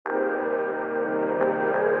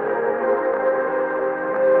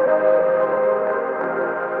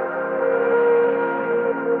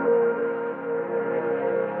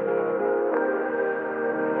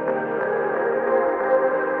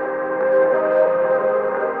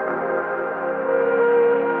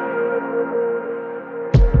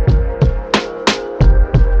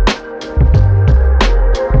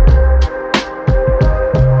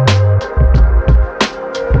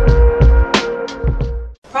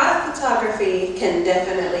photography can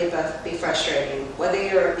definitely be frustrating. Whether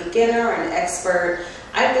you're a beginner or an expert,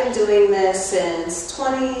 I've been doing this since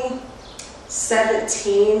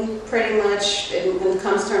 2017, pretty much, when it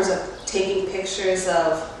comes to terms of taking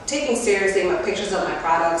seriously my pictures of my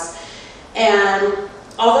products. And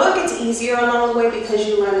although it gets easier along the way because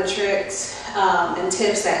you learn the tricks and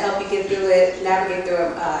tips that help you get through it, navigate through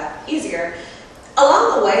it easier,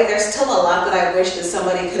 along the way, there's still a lot that I wish that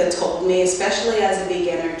somebody could have told me, especially as a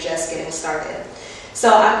beginner just getting started.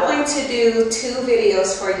 So I'm going to do 2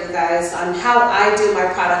 videos for you guys on how I do my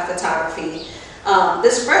product photography.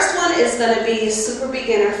 This first one is going to be super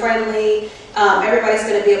beginner friendly. Everybody's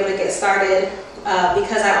going to be able to get started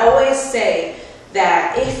because I always say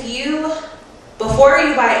that before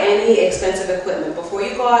you buy any expensive equipment, before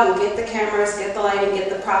you go out and get the cameras, get the lighting, get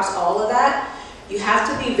the props, all of that, you have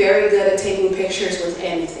to be very good at taking pictures with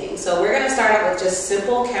anything. So we're going to start out with just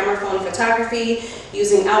simple camera phone photography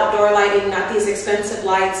using outdoor lighting, not these expensive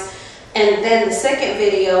lights. And then the second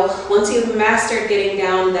video, once you've mastered getting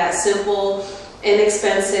down that simple,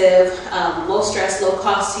 inexpensive, low stress, low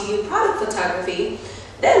cost to you product photography,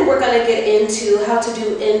 then we're going to get into how to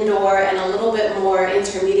do indoor and a little bit more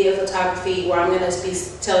intermediate photography, where I'm going to be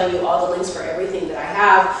telling you all the links for everything that I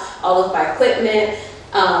have, all of my equipment.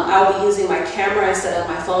 I'll be using my camera instead of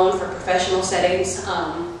my phone for professional settings,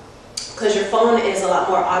 because your phone is a lot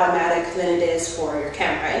more automatic than it is for your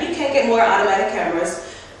camera. And you can get more automatic cameras.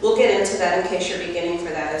 We'll get into that in case you're beginning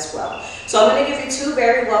for that as well. So I'm going to give you 2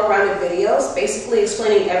 very well-rounded videos, basically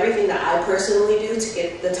explaining everything that I personally do to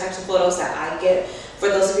get the types of photos that I get, for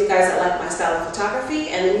those of you guys that like my style of photography.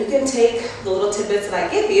 And then you can take the little tidbits that I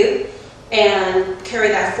give you and carry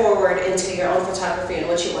that forward into your own photography and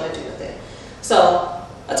what you want to do with it. So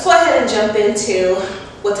let's go ahead and jump into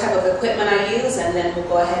what type of equipment I use, and then we'll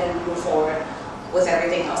go ahead and move forward with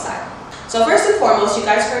everything outside. So first and foremost, you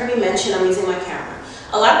guys heard me mention I'm using my camera.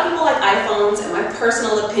 A lot of people like iPhones, and my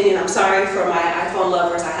personal opinion, I'm sorry for my iPhone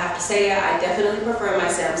lovers, I have to say it, I definitely prefer my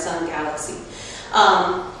Samsung Galaxy.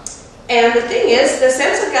 And the thing is, the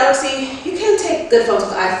Samsung Galaxy, you can take good photos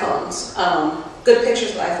with iPhones, good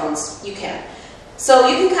pictures with iPhones, you can. So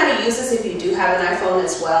you can kind of use this if you do have an iPhone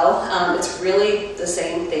as well. It's really the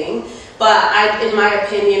same thing. But in my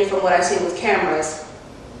opinion, from what I've seen with cameras,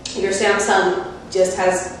 your Samsung just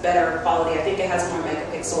has better quality. I think it has more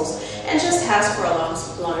megapixels and just has for a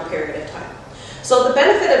longer period of time. So the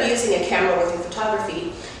benefit of using a camera with your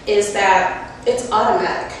photography is that it's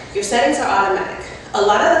automatic. Your settings are automatic. A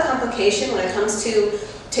lot of the complication when it comes to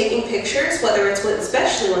taking pictures, whether it's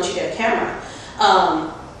especially once you get a camera,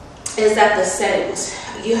 is that the settings.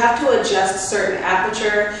 You have to adjust certain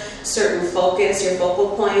aperture, certain focus, your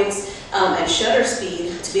focal points, and shutter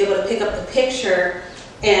speed to be able to pick up the picture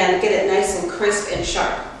and get it nice and crisp and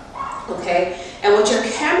sharp. Okay? And what your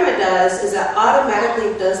camera does is it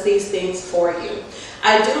automatically does these things for you.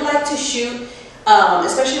 I do like to shoot,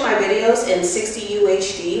 especially my videos, in 60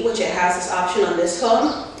 UHD, which it has this option on this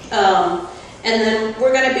phone. And then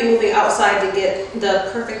we're going to be moving outside to get the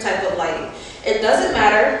perfect type of lighting. It doesn't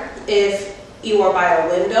matter if you are by a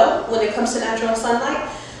window when it comes to natural sunlight,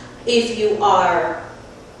 if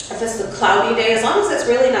it's a cloudy day, as long as it's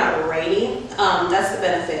really not rainy. That's the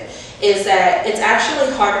benefit, is that it's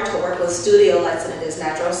actually harder to work with studio lights than it is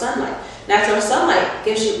natural sunlight. Natural sunlight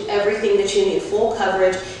gives you everything that you need, full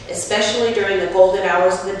coverage, especially during the golden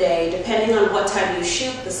hours of the day. Depending on what time you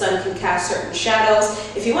shoot, the sun can cast certain shadows.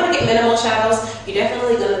 If you want to get minimal shadows, you're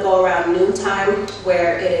definitely going to go around noontime,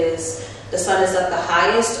 where the sun is at the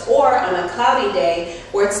highest, or on a cloudy day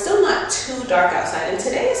where it's still not too dark outside. And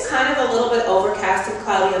today is kind of a little bit overcast and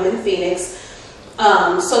cloudy. I'm in Phoenix.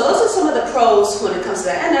 So those are some of the pros when it comes to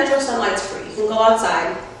that. And natural sunlight's free. You can go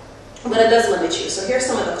outside, but it does limit you. So here's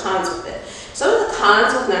some of the cons with it. Some of the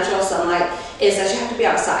cons with natural sunlight is that you have to be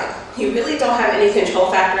outside. You really don't have any control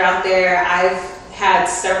factor out there. I've had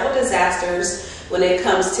several disasters when it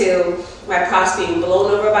comes to my props being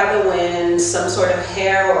blown over by the wind, some sort of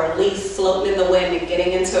hair or leaf floating in the wind and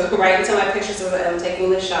getting right into my pictures as I'm taking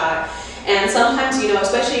the shot. And sometimes,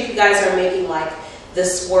 especially if you guys are making like the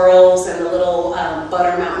swirls and the little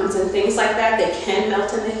butter mountains and things like that, they can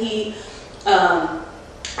melt in the heat.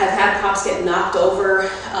 I've had props get knocked over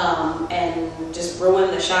and just ruin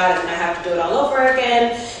the shot, and I have to do it all over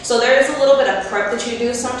again. So there is a little bit of prep that you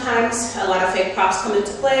do sometimes. A lot of fake props come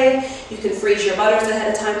into play. You can freeze your butters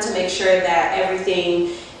ahead of time to make sure that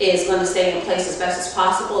everything is going to stay in place as best as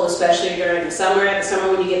possible, especially during the summer. The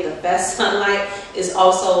summer, when you get the best sunlight, is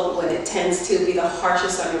also when it tends to be the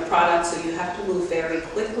harshest on your product, so you have to move very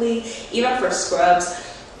quickly. Even for scrubs,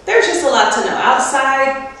 there's just a lot to know.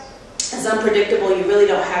 Outside, it's unpredictable. You really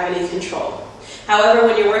don't have any control. However,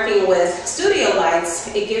 when you're working with studio lights,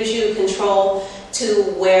 it gives you control to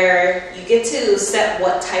where you get to set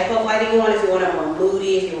what type of lighting you want. If you want it more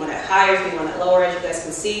moody, if you want it higher, if you want it lower. As you guys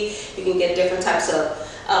can see, you can get different types of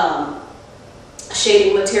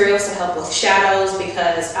shading materials to help with shadows,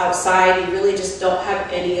 because outside you really just don't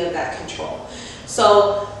have any of that control.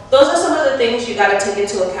 So those are some of the things you got to take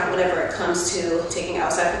into account whenever it comes to taking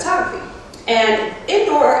outside photography. And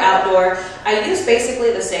indoor or outdoor, I use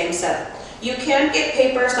basically the same setup. You can get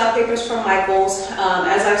paper, stock papers from Michaels.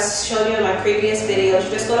 As I've shown you in my previous videos, you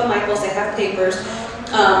just go to Michaels, they have papers.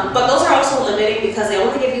 But those are also limiting because they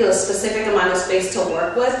only give you a specific amount of space to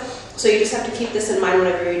work with. So you just have to keep this in mind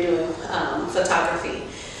whenever you're doing photography.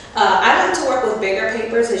 I like to work with bigger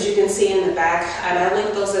papers, as you can see in the back. And I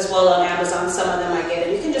link those as well on Amazon. Some of them I get,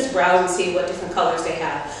 and you can just browse and see what different colors they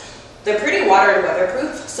have. They're pretty water and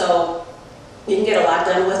weatherproof, so you can get a lot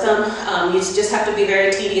done with them. You just have to be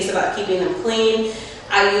very tedious about keeping them clean.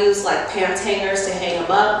 I use like pants hangers to hang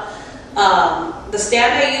them up. The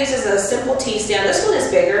stand I use is a simple T stand. This one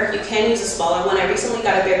is bigger. You can use a smaller one. I recently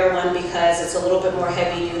got a bigger one because it's a little bit more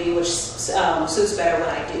heavy duty, which suits better what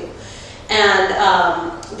I do. And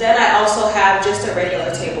then I also have just a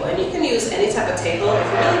regular table. And you can use any type of table. If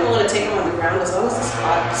you really want to take them on the ground, as long as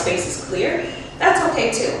the space is clear, that's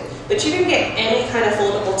okay too. But you can get any kind of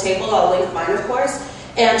foldable table. I'll link mine, of course.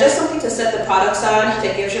 And just something to set the products on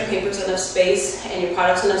that gives your papers enough space and your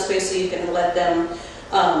products enough space so you can let them,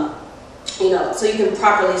 so you can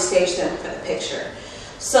properly stage them for the picture.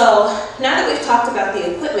 So now that we've talked about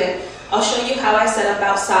the equipment, I'll show you how I set up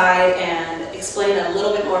outside and explain a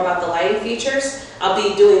little bit more about the lighting features. I'll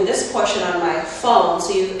be doing this portion on my phone,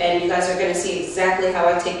 so you guys are going to see exactly how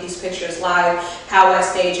I take these pictures live, how I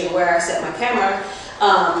stage and where I set my camera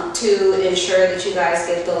to ensure that you guys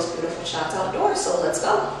get those beautiful shots outdoors. So let's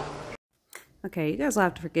go. Okay, you guys will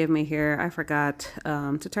have to forgive me here. I forgot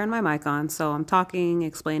to turn my mic on, so I'm talking,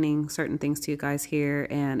 explaining certain things to you guys here,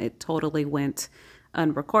 and it totally went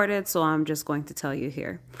unrecorded, so I'm just going to tell you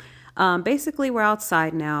here. Basically, we're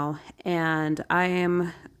outside now, and I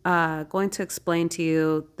am going to explain to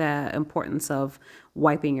you the importance of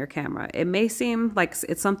wiping your camera. It may seem like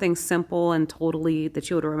it's something simple and totally that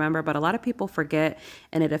you would remember, but a lot of people forget,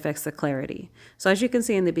 and it affects the clarity. So as you can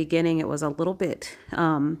see in the beginning, it was a little bit,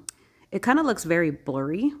 it kind of looks very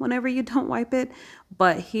blurry whenever you don't wipe it,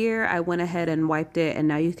 but here I went ahead and wiped it, and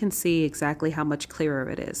now you can see exactly how much clearer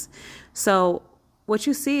it is. So what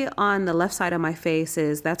you see on the left side of my face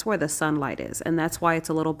that's where the sunlight is, and that's why it's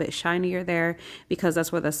a little bit shinier there, because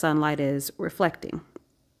that's where the sunlight is reflecting.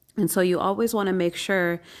 And so you always want to make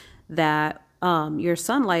sure that your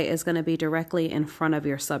sunlight is going to be directly in front of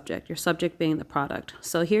your subject being the product.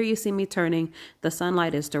 So here you see me turning, the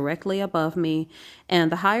sunlight is directly above me,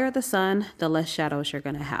 and the higher the sun, the less shadows you're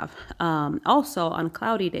going to have. Also, on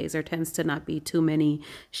cloudy days, there tends to not be too many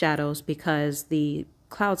shadows because the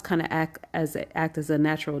clouds kind of act as a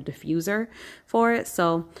natural diffuser for it.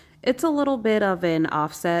 So it's a little bit of an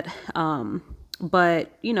offset,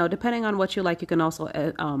 but depending on what you like, you can also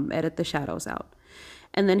edit the shadows out.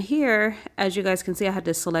 And then here, as you guys can see, I had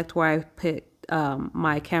to select where I put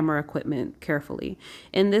my camera equipment carefully.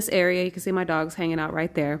 In this area, you can see my dogs hanging out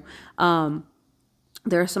right there.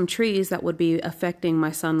 There are some trees that would be affecting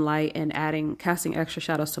my sunlight and casting extra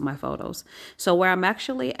shadows to my photos. So where I'm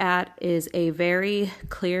actually at is a very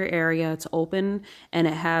clear area. It's open and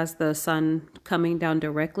it has the sun coming down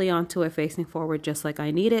directly onto it, facing forward just like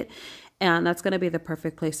I need it. And that's going to be the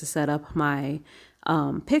perfect place to set up my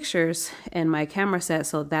pictures and my camera set,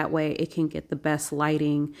 so that way it can get the best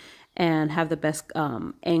lighting and have the best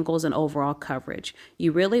angles and overall coverage.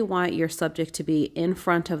 You really want your subject to be in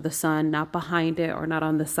front of the sun, not behind it or not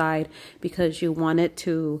on the side, because you want it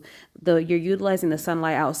to, you're utilizing the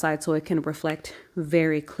sunlight outside so it can reflect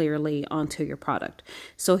very clearly onto your product.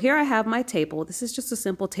 So here I have my table. This is just a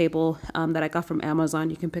simple table that I got from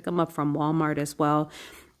Amazon. You can pick them up from Walmart as well.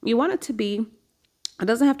 You want it to be, it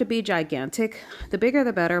doesn't have to be gigantic. The bigger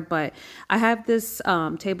the better, but I have this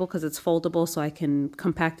table because it's foldable, so I can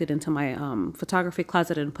compact it into my photography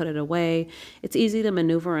closet and put it away. It's easy to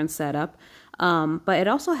maneuver and set up, but it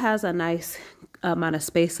also has a nice amount of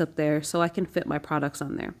space up there so I can fit my products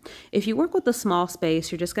on there. If you work with a small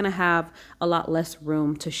space, you're just going to have a lot less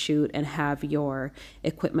room to shoot and have your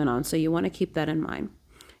equipment on, so you want to keep that in mind.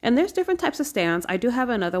 And there's different types of stands. I do have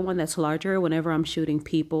another one that's larger whenever I'm shooting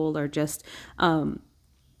people or just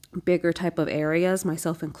bigger type of areas,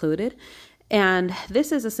 myself included. And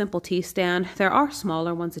this is a simple tea stand. There are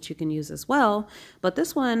smaller ones that you can use as well, but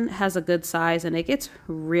this one has a good size and it gets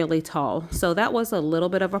really tall. So that was a little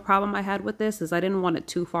bit of a problem I had with this, is I didn't want it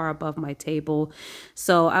too far above my table.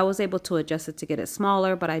 So I was able to adjust it to get it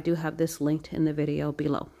smaller, but I do have this linked in the video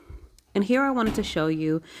below. And here I wanted to show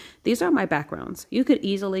you, these are my backgrounds. You could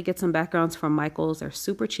easily get some backgrounds from Michael's. They're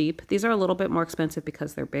super cheap. These are a little bit more expensive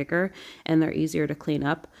because they're bigger and they're easier to clean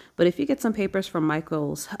up. But if you get some papers from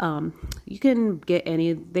Michael's, you can get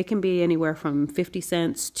they can be anywhere from 50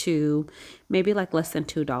 cents to maybe like less than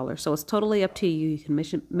 $2. So it's totally up to you. You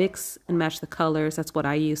can mix and match the colors. That's what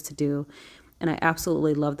I used to do. And I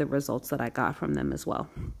absolutely love the results that I got from them as well.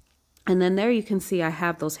 And then there you can see I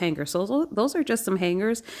have those hangers. So those are just some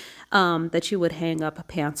hangers that you would hang up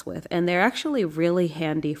pants with. And they're actually really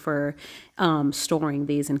handy for storing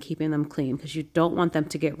these and keeping them clean, because you don't want them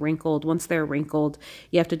to get wrinkled. Once they're wrinkled,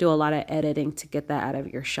 you have to do a lot of editing to get that out of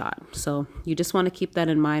your shot. So you just want to keep that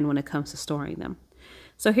in mind when it comes to storing them.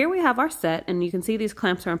 So here we have our set, and you can see these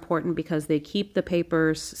clamps are important because they keep the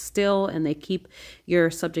papers still and they keep your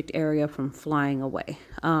subject area from flying away.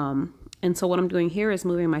 And so what I'm doing here is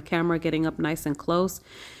moving my camera, getting up nice and close,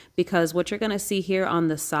 because what you're going to see here on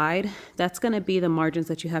the side, that's going to be the margins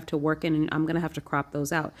that you have to work in, and I'm going to have to crop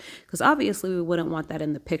those out, because obviously we wouldn't want that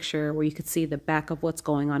in the picture where you could see the back of what's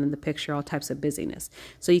going on in the picture, all types of busyness.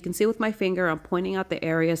 So you can see with my finger, I'm pointing out the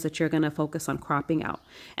areas that you're going to focus on cropping out.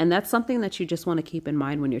 And that's something that you just want to keep in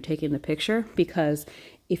mind when you're taking the picture, because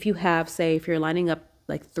if you have, say, if you're lining up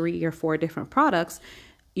like 3 or 4 different products,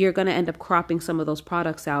 you're going to end up cropping some of those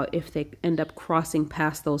products out if they end up crossing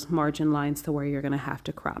past those margin lines to where you're going to have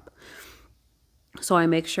to crop. So I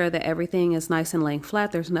make sure that everything is nice and laying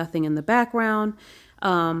flat. There's nothing in the background.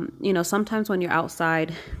 You know, sometimes when you're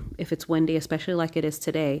outside, if it's windy, especially like it is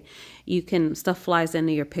today, stuff flies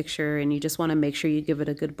into your picture, and you just want to make sure you give it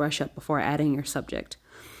a good brush up before adding your subject.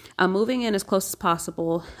 I'm moving in as close as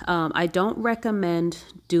possible. I don't recommend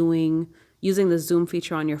using the zoom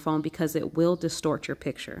feature on your phone, because it will distort your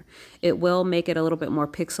picture. It will make it a little bit more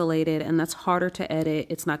pixelated, and that's harder to edit.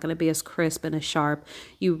 It's not going to be as crisp and as sharp.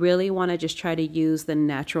 You really want to just try to use the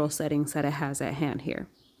natural settings that it has at hand here.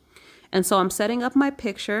 And so I'm setting up my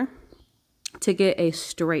picture to get a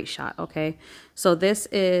straight shot, okay? So this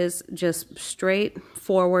is just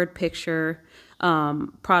straightforward picture,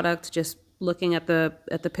 product, just looking at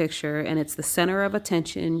the picture, and it's the center of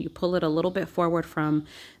attention. You pull it a little bit forward from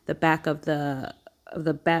the back of the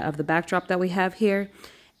backdrop that we have here,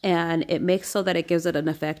 and it makes so that it gives it an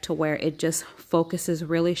effect to where it just focuses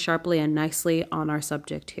really sharply and nicely on our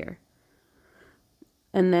subject here.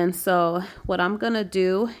 And then so what I'm gonna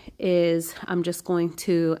do is I'm just going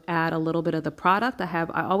to add a little bit of the product. I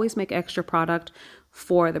always make extra product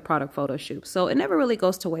for the product photo shoot, so it never really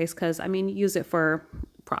goes to waste, because I mean, use it for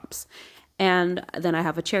props. And then I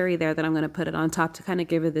have a cherry there that I'm going to put it on top to kind of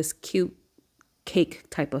give it this cute cake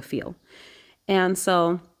type of feel. And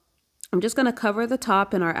so I'm just going to cover the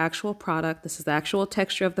top in our actual product. This is the actual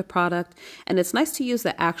texture of the product. And it's nice to use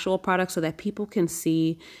the actual product so that people can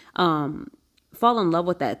see, fall in love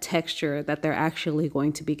with that texture that they're actually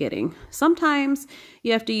going to be getting. Sometimes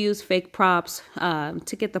you have to use fake props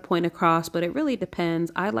to get the point across, but it really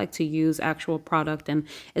depends. I like to use actual product and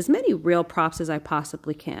as many real props as I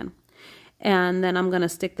possibly can. And then I'm going to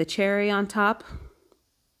stick the cherry on top.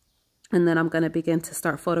 And then I'm going to begin to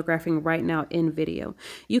start photographing right now in video.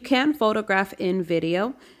 You can photograph in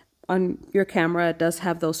video on your camera. It does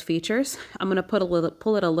have those features. I'm going to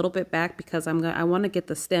pull it a little bit back, because I want to get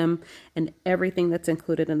the stem and everything that's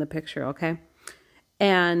included in the picture, okay?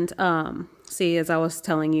 And see, as I was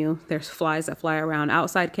telling you, there's flies that fly around.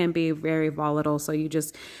 Outside can be very volatile, so you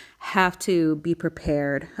just have to be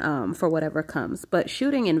prepared for whatever comes. But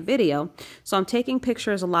shooting in video, so I'm taking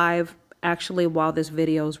pictures live actually while this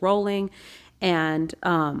video is rolling, and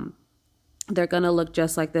they're gonna look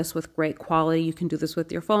just like this with great quality. You can do this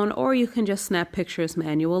with your phone, or you can just snap pictures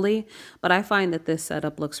manually, but I find that this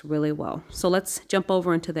setup looks really well. So let's jump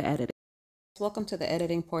over into the editing. Welcome to the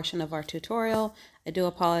editing portion of our tutorial. I do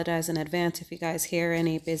apologize in advance if you guys hear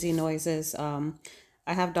any busy noises.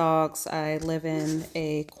 I have dogs. I live in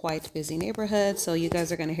a quite busy neighborhood, so you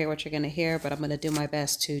guys are going to hear what you're going to hear, but I'm going to do my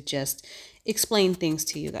best to just explain things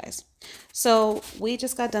to you guys. So we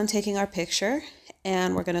just got done taking our picture,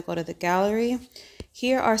 and we're going to go to the gallery.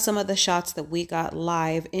 Here are some of the shots that we got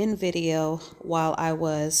live in video while I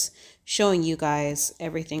was showing you guys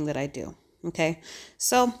everything that I do. Okay,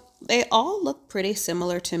 so they all look pretty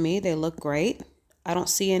similar to me. They look great. I don't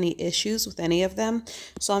see any issues with any of them.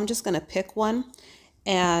 So I'm just going to pick one.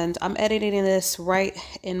 And I'm editing this right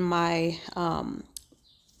in my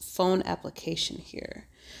phone application here.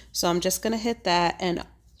 So I'm just going to hit that, and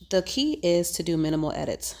the key is to do minimal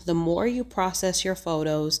edits. The more you process your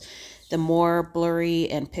photos, the more blurry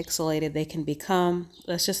and pixelated they can become.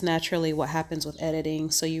 That's just naturally what happens with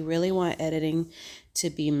editing. So you really want editing to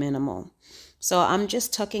be minimal. So I'm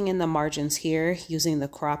just tucking in the margins here using the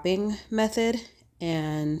cropping method,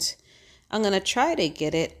 and I'm going to try to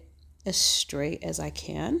get it as straight as I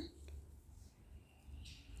can,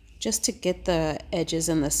 just to get the edges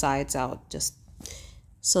and the sides out, just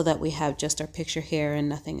so that we have just our picture here and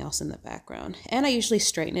nothing else in the background. And I usually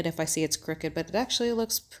straighten it if I see it's crooked, but it actually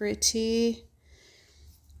looks pretty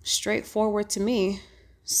straightforward to me.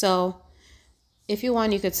 So if you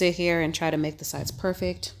want, you could sit here and try to make the sides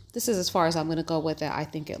perfect. This is as far as I'm going to go with it. I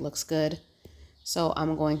think it looks good. So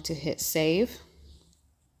I'm going to hit save.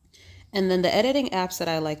 And then the editing apps that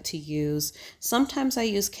I like to use, sometimes I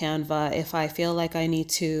use Canva if I feel like I need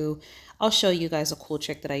to. I'll show you guys a cool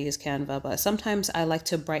trick that I use Canva, but sometimes I like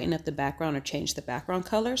to brighten up the background or change the background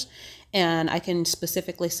colors, and I can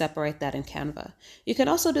specifically separate that in Canva. You can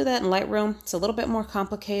also do that in Lightroom. It's a little bit more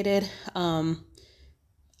complicated.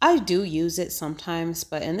 I do use it sometimes,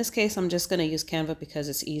 but in this case, I'm just going to use Canva because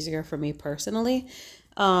it's easier for me personally.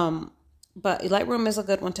 But Lightroom is a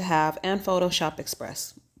good one to have, and Photoshop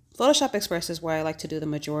Express. Photoshop Express is where I like to do the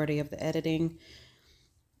majority of the editing.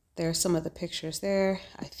 There's some of the pictures there.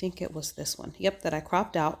 I think it was this one. Yep, that I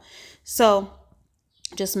cropped out. So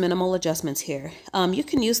just minimal adjustments here. You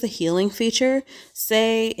can use the healing feature.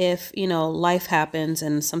 Say if, life happens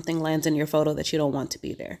and something lands in your photo that you don't want to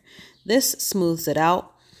be there. This smooths it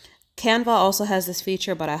out. Canva also has this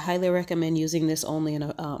feature, but I highly recommend using this only in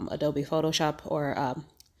Adobe Photoshop or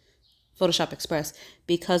Photoshop Express,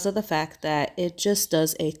 because of the fact that it just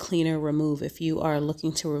does a cleaner remove. If you are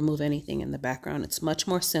looking to remove anything in the background, it's much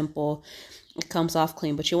more simple. It comes off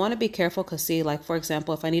clean, but you want to be careful because see, like for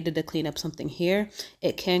example, if I needed to clean up something here,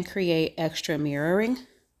 it can create extra mirroring.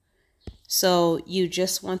 So you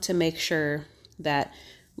just want to make sure that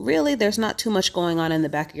really there's not too much going on in the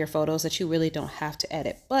back of your photos that you really don't have to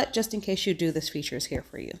edit. But just in case you do, this feature is here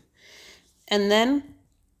for you. And then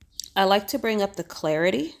I like to bring up the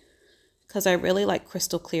clarity, because I really like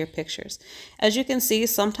crystal clear pictures. As you can see,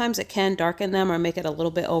 sometimes it can darken them or make it a little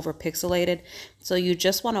bit over pixelated. So you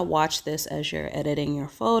just want to watch this as you're editing your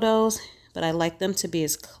photos, but I like them to be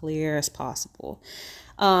as clear as possible.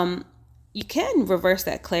 You can reverse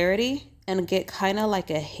that clarity and get kind of like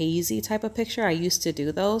a hazy type of picture. I used to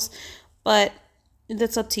do those, but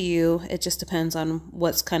that's up to you. It just depends on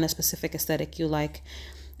what's kind of specific aesthetic you like.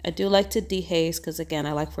 I do like to dehaze because again,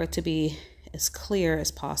 I like for it to be as clear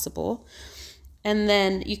as possible. And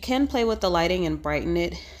then you can play with the lighting and brighten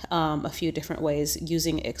it a few different ways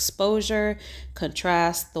using exposure,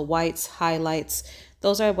 contrast, the whites, highlights.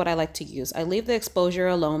 Those are what I like to use. I leave the exposure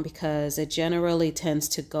alone because it generally tends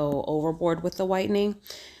to go overboard with the whitening.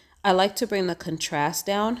 I like to bring the contrast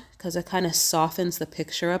down because it kind of softens the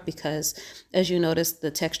picture up, because as you notice,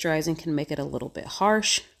 the texturizing can make it a little bit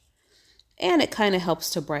harsh, and it kind of helps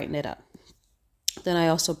to brighten it up. Then I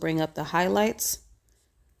also bring up the highlights.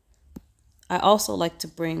 I also like to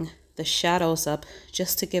bring the shadows up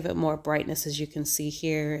just to give it more brightness. As you can see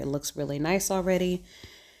here, it looks really nice already.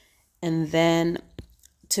 And then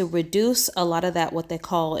to reduce a lot of that, what they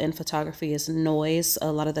call in photography is noise,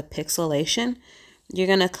 a lot of the pixelation, you're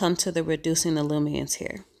going to come to the reducing the luminance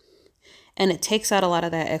here. And it takes out a lot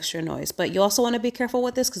of that extra noise. But you also want to be careful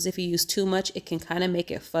with this, because if you use too much, it can kind of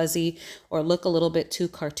make it fuzzy or look a little bit too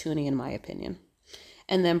cartoony in my opinion.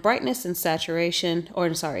 And then brightness and saturation,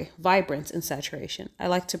 or sorry, vibrance and saturation. I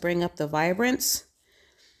like to bring up the vibrance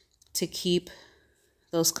to keep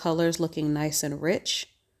those colors looking nice and rich.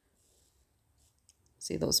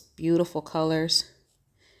 See those beautiful colors.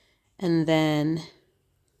 And then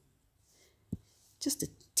just a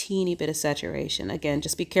teeny bit of saturation. Again,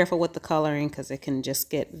 just be careful with the coloring because it can just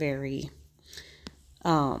get very,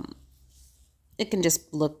 it can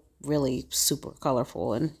just look really super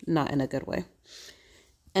colorful and not in a good way.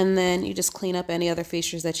 And then you just clean up any other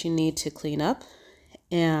features that you need to clean up.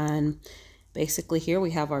 And basically here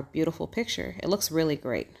we have our beautiful picture. It looks really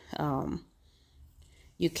great.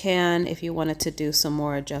 You can, if you wanted to do some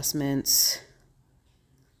more adjustments,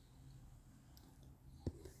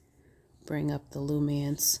 bring up the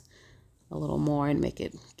luminance a little more and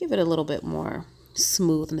give it a little bit more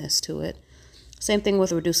smoothness to it. Same thing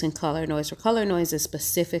with reducing color noise. For color noise is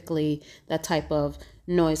specifically that type of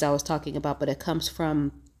noise I was talking about, but it comes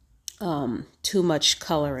from too much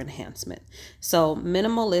color enhancement. So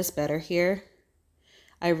minimal is better here.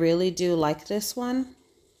 I really do like this one.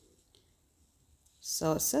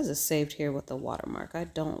 So it says it's saved here with the watermark. I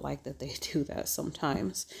don't like that they do that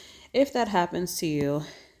sometimes. If that happens to you,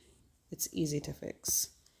 It's easy to fix.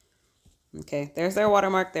 Okay, there's their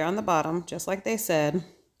watermark there on the bottom, just like they said.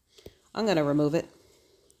 I'm gonna remove it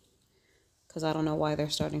because I don't know why they're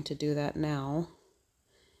starting to do that now.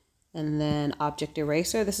 And then object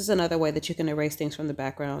eraser. This is another way that you can erase things from the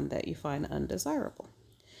background that you find undesirable.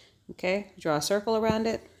 Okay, draw a circle around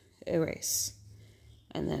it, erase.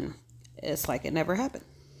 And then it's like it never happened.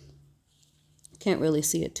 Can't really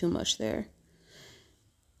see it too much there.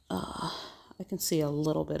 I can see a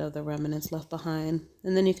little bit of the remnants left behind.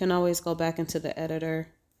 And then you can always go back into the editor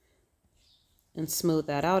and smooth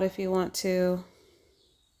that out if you want to.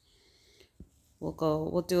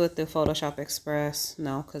 We'll do it through Photoshop Express.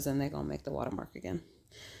 No, because then they're gonna make the watermark again.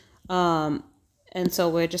 And so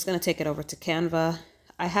we're just gonna take it over to Canva.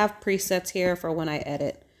 I have presets here for when I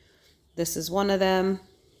edit. This is one of them.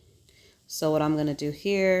 So what I'm gonna do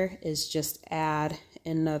here is just add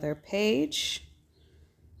another page.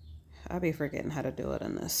 I'll be forgetting how to do it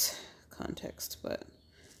in this context, but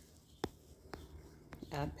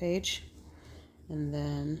add page. And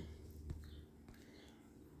then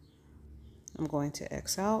I'm going to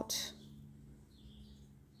X out.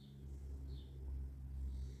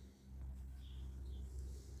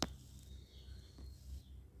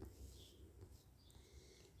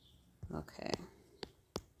 Okay.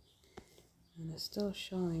 And it's still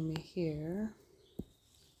showing me here.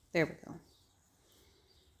 There we go.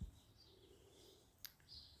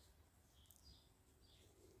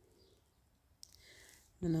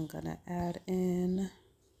 And I'm gonna add in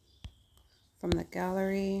from the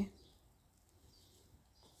gallery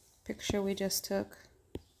picture we just took.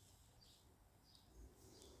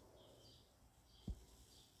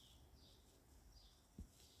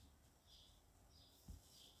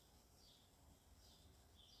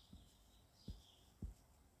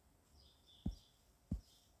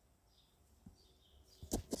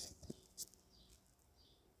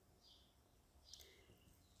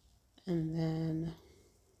 And then,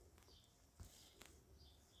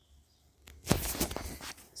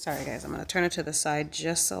 sorry guys, I'm gonna turn it to the side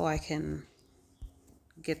just so I can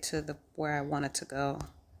get to where I want it to go.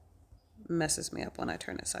 Messes me up when I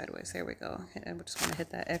turn it sideways. There we go. I just want to hit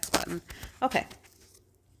that X button. Okay.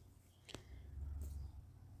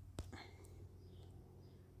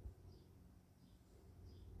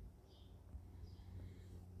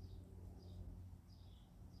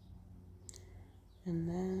 And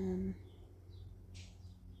then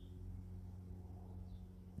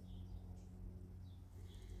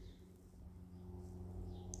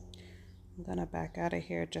I'm gonna back out of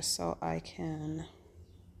here just so I can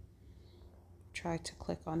try to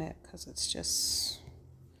click on it because it's just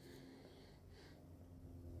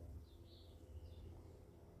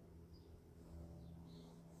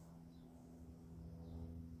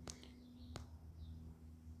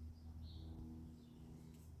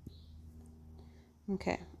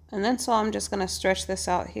okay. And then so I'm just gonna stretch this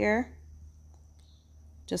out here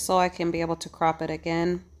just so I can be able to crop it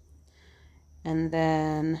again. And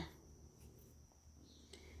then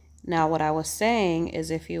now what I was saying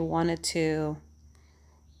is if you wanted to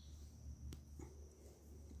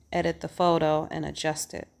edit the photo and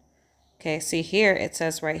adjust it. Okay, see here it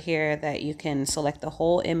says right here that you can select the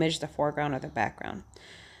whole image, the foreground or the background.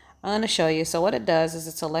 I'm going to show you. So what it does is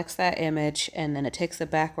it selects that image and then it takes the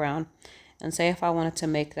background, and say if I wanted to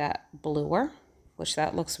make that bluer, which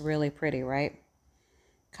that looks really pretty, right?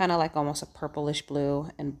 Kind of like almost a purplish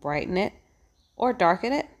blue, and brighten it or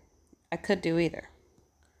darken it. I could do either.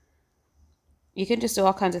 You can just do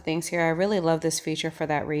all kinds of things here. I really love this feature for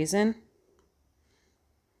that reason.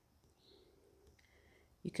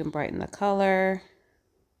 You can brighten the color,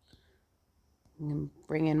 you can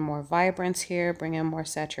bring in more vibrance here, bring in more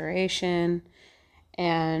saturation,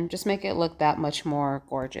 and just make it look that much more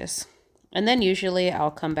gorgeous. And then usually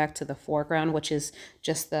I'll come back to the foreground, which is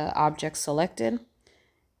just the object selected,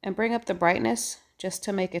 and bring up the brightness just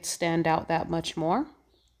to make it stand out that much more.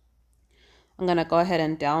 I'm gonna go ahead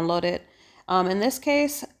and download it. In this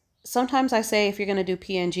case, sometimes I say if you're gonna do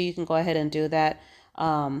PNG, you can go ahead and do that.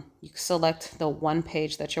 You select the one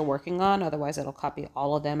page that you're working on, otherwise it'll copy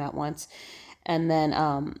all of them at once. And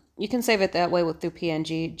then you can save it that way through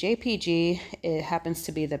PNG. JPG, it happens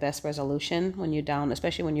to be the best resolution when you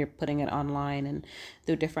especially when you're putting it online and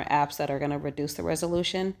through different apps that are going to reduce the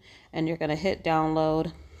resolution. And you're going to hit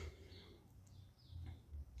download.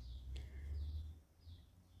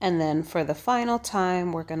 And then for the final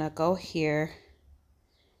time, we're going to go here.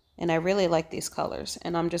 And I really like these colors.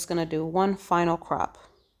 And I'm just going to do one final crop.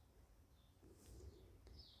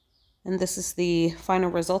 And this is the final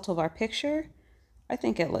result of our picture. I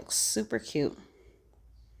think it looks super cute.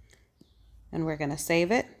 And we're going to save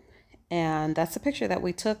it. And that's the picture that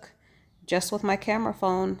we took just with my camera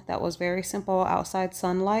phone. That was very simple, outside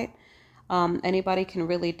sunlight. Anybody can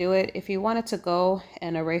really do it. If you wanted to go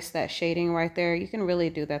and erase that shading right there, you can really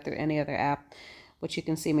do that through any other app, which you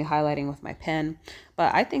can see me highlighting with my pen.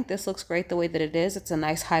 But I think this looks great the way that it is. It's a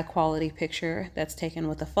nice high quality picture that's taken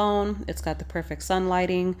with a phone. It's got the perfect sun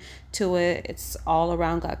lighting to it. It's all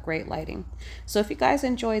around got great lighting. So if you guys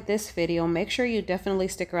enjoyed this video, make sure you definitely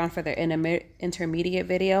stick around for the intermediate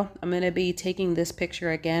video. I'm going to be taking this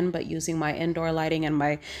picture again, but using my indoor lighting and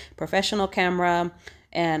my professional camera.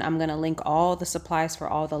 And I'm going to link all the supplies for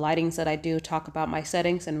all the lightings that I do, talk about my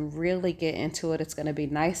settings, and really get into it. It's going to be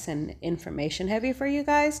nice and information heavy for you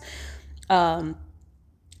guys. And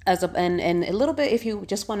a little bit if you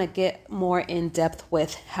just want to get more in depth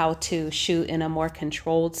with how to shoot in a more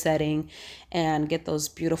controlled setting and get those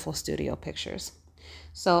beautiful studio pictures.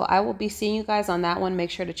 So I will be seeing you guys on that one. Make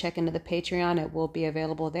sure to check into the Patreon. It will be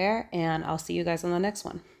available there. And I'll see you guys on the next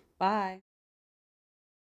one. Bye.